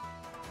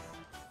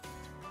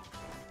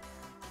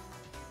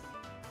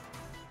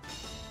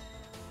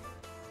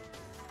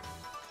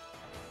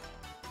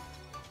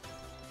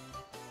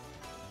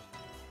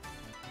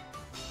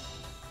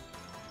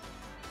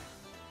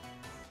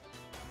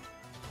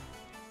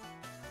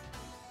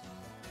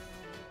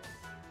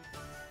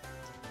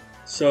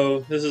 So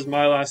this is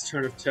my last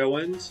turn of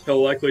Tailwind.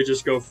 He'll likely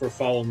just go for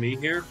Follow Me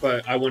here,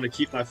 but I want to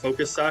keep my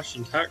Focus Sash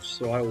intact,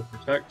 so I will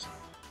protect.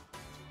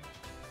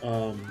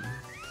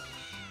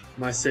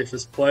 My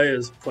safest play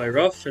is Play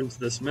Rough into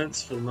this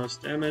Mince for the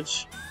most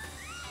damage.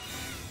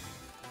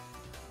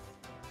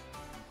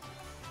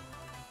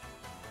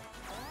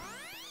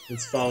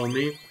 It's Follow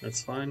Me,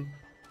 that's fine.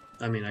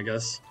 I mean, I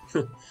guess.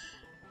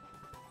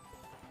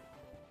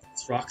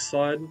 It's Rock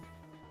Slide.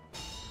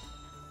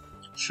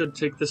 Should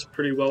take this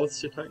pretty well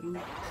with Titan.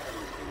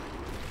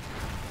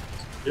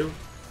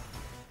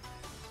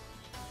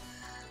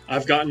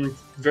 I've gotten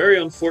very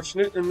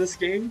unfortunate in this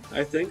game,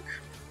 I think.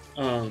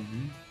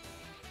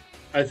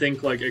 I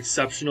think like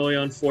exceptionally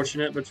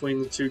unfortunate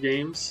between the 2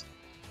 games.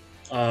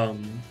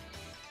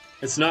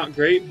 It's not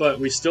great, but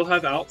we still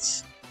have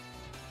outs.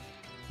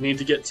 Need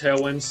to get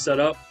Tailwind set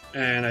up,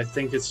 and I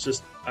think it's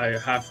just I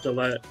have to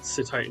let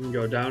Titan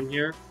go down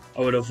here.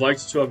 I would have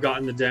liked to have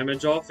gotten the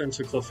damage off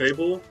into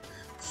Clefable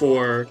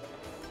for...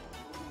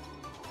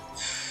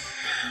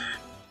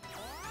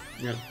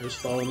 Yeah, just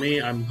Follow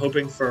Me. I'm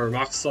hoping for a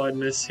Rock Slide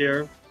miss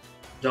here.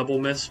 Double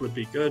miss would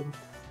be good.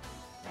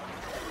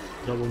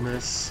 Double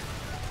miss.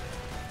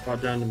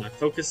 Brought down to my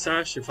Focus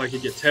Sash. If I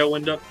could get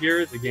Tailwind up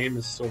here, the game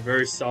is still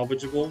very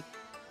salvageable.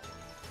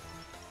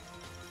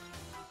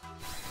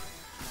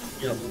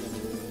 Yep.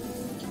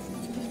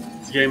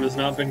 This game has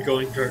not been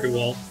going very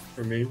well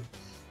for me.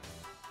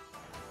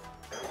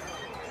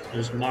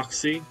 There's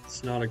Moxie.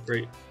 It's not a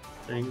great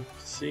thing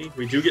to see.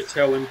 We do get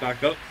Tailwind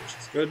back up, which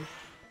is good.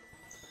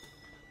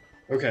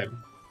 Okay,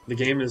 the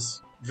game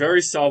is very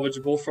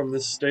salvageable from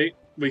this state.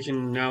 We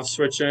can now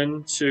switch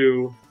in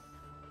to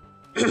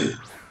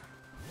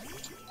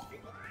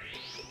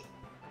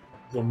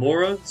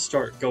Lamora,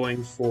 start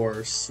going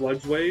for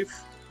Sludge Wave.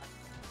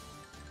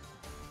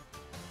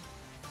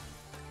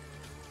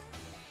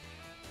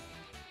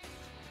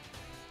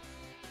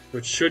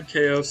 Which should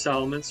KO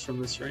Salamence from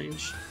this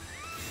range.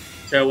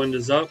 Tailwind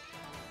is up,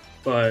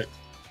 but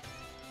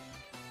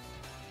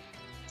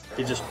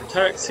he just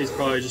protects. He's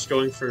probably just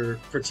going for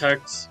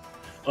Protect.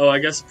 Oh, I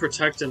guess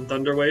Protect and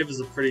Thunder Wave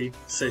is a pretty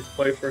safe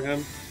play for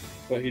him,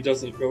 but he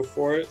doesn't go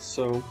for it,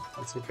 so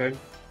that's okay.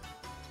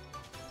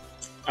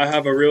 I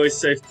have a really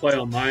safe play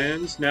on my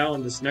end now.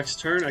 In this next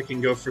turn, I can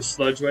go for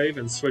Sludge Wave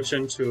and switch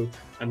into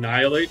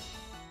Annihilate,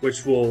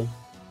 which will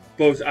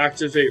both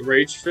activate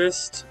Rage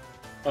Fist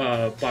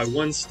by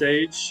 1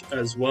 stage,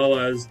 as well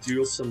as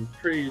deal some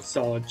pretty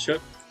solid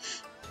chip.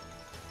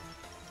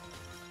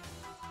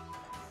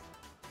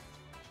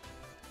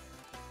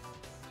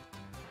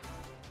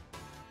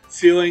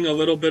 Feeling a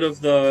little bit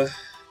of the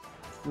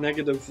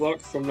negative luck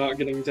from not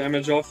getting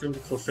damage off into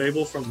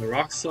Clefable from the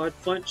Rock Slide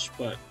flinch,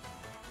 but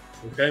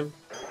it's okay.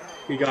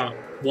 He got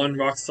one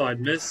Rock Slide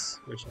miss,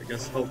 which I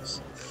guess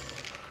helps.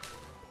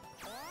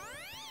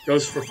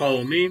 Goes for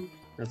Follow Me,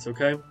 that's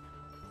okay.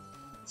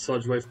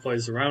 Sludge Wave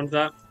plays around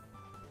that.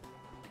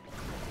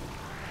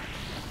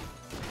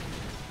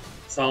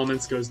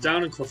 Salamence goes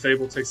down and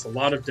Clefable takes a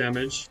lot of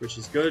damage, which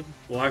is good.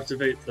 We'll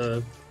activate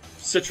the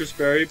Citrus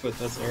Berry, but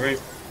that's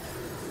alright.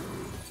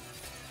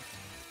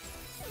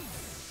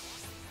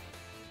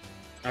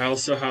 I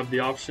also have the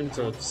option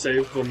to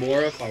save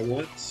Glamora if I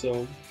want,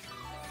 so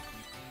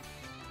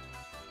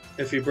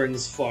if he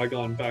brings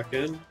Flygon back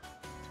in,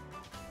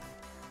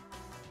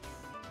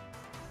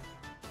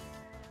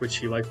 which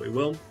he likely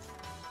will.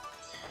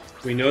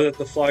 We know that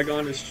the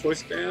Flygon is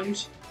choice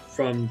banned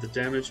from the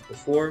damage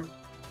before.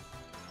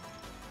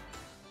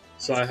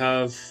 So I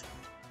have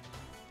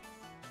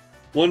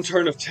one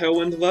turn of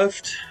Tailwind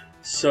left,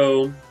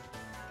 so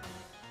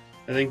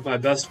I think my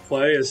best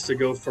play is to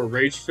go for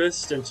Rage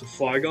Fist into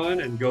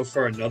Flygon and go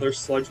for another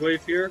Sludge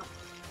Wave here.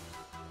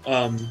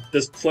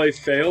 This play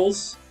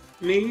fails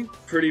me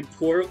pretty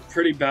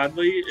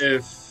badly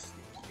if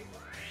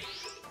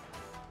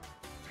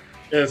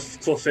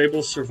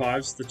Clefable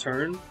survives the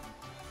turn.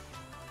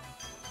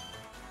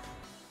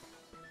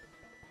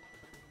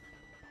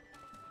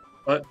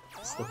 But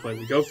it's the play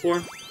we go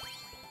for.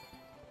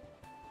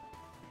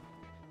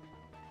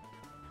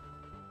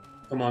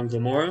 Come on,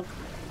 Glamora.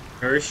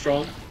 Very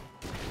strong.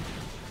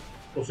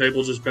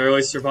 Clefable just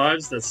barely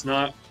survives. That's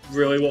not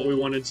really what we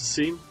wanted to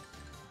see.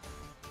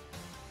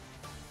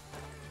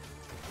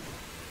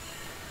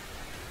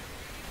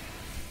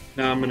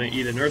 Now I'm going to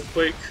eat an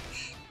Earthquake.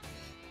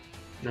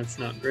 That's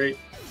not great.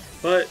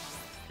 But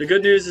the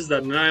good news is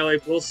that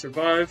Annihilate will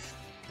survive.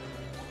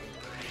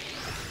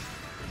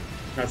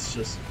 That's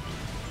just...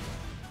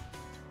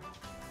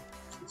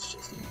 it's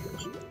just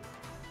unfortunate.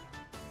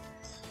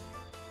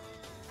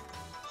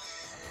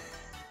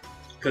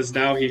 Because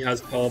now he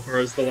has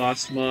Pelipper as the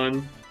last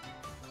mon,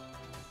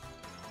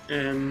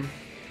 and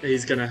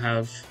he's gonna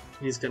have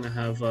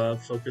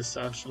Focus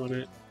Sash on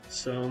it.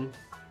 So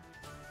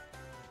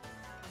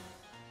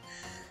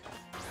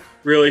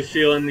really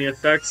feeling the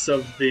effects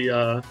of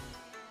the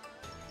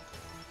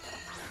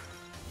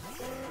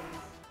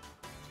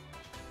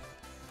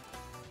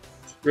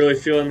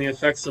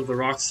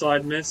Rock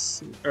Slide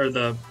miss, or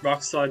the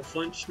Rock Slide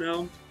flinch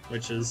now,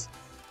 which is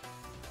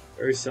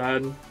very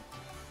sad.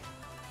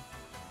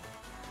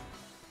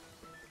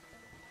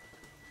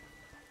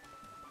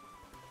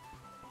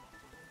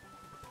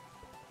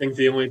 I think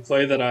the only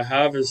play that I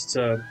have is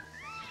to...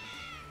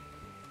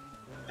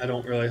 I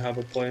don't really have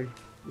a play.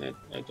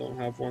 I don't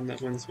have one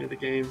that wins me the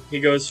game. He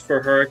goes for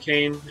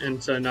Hurricane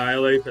into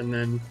Annihilate, and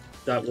then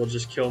that will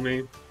just kill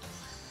me.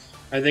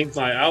 I think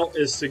my out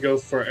is to go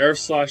for Air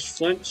Slash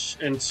Flinch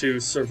into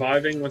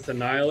Surviving with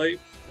Annihilate.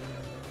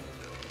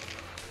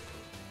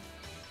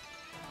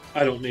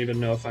 I don't even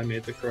know if I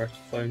made the correct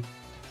play.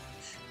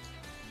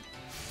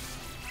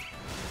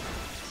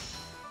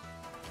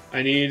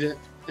 I need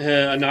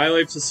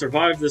Annihilate to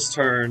survive this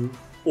turn,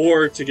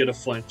 or to get a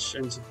flinch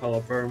into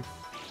Pelipper.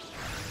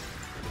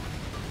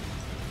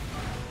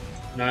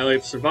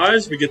 Annihilate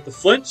survives, we get the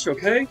flinch,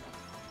 okay?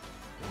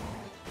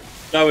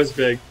 That was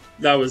big.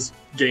 That was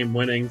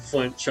game-winning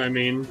flinch, I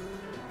mean.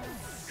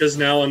 Because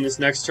now on this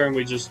next turn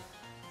we just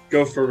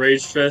go for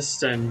Rage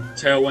Fist and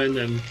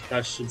Tailwind, and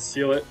that should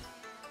seal it.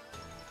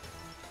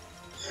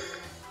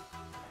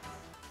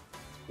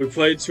 We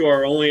played to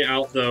our only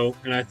out though,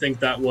 and I think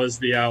that was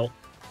the out.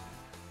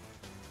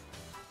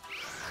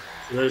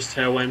 So there's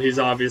Tailwind. He's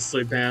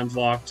obviously band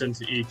locked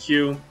into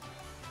EQ,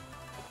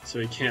 so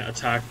he can't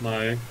attack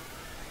my...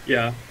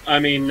 Yeah, I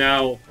mean,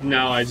 now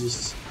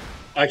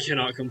I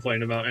cannot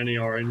complain about any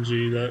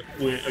RNG that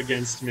went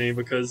against me,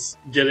 because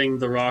getting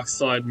the Rock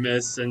Slide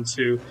miss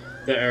into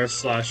the Air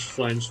Slash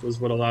Flinch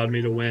was what allowed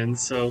me to win,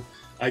 so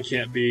I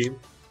can't be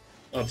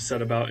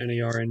upset about any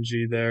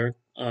RNG there.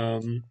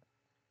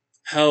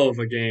 Hell of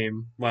a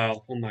game.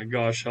 Wow, oh my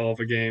gosh, hell of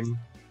a game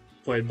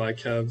played by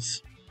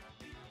Kevs.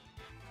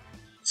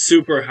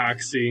 Super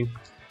hacksy,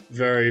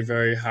 very,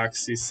 very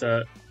hacksy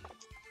set.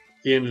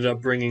 He ended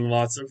up bringing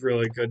lots of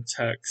really good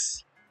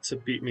techs to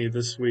beat me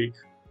this week.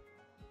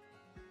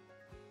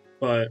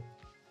 But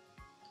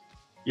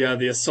yeah,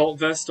 the Assault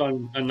Vest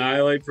on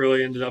Annihilate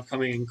really ended up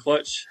coming in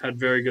clutch. Had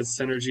very good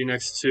synergy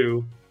next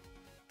to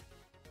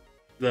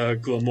the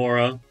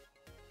Glamora.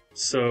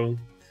 So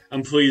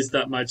I'm pleased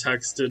that my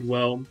techs did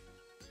well.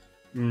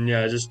 And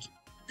yeah, just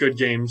good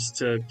games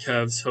to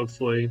Kevs.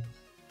 Hopefully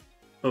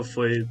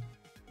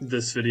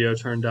this video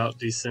turned out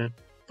decent.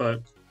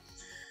 But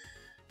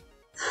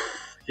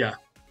yeah.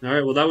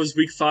 Alright, well that was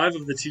week 5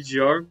 of the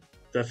TGR.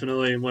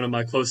 Definitely one of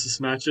my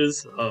closest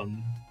matches.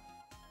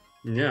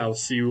 Yeah, I'll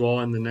see you all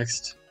in the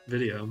next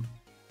video.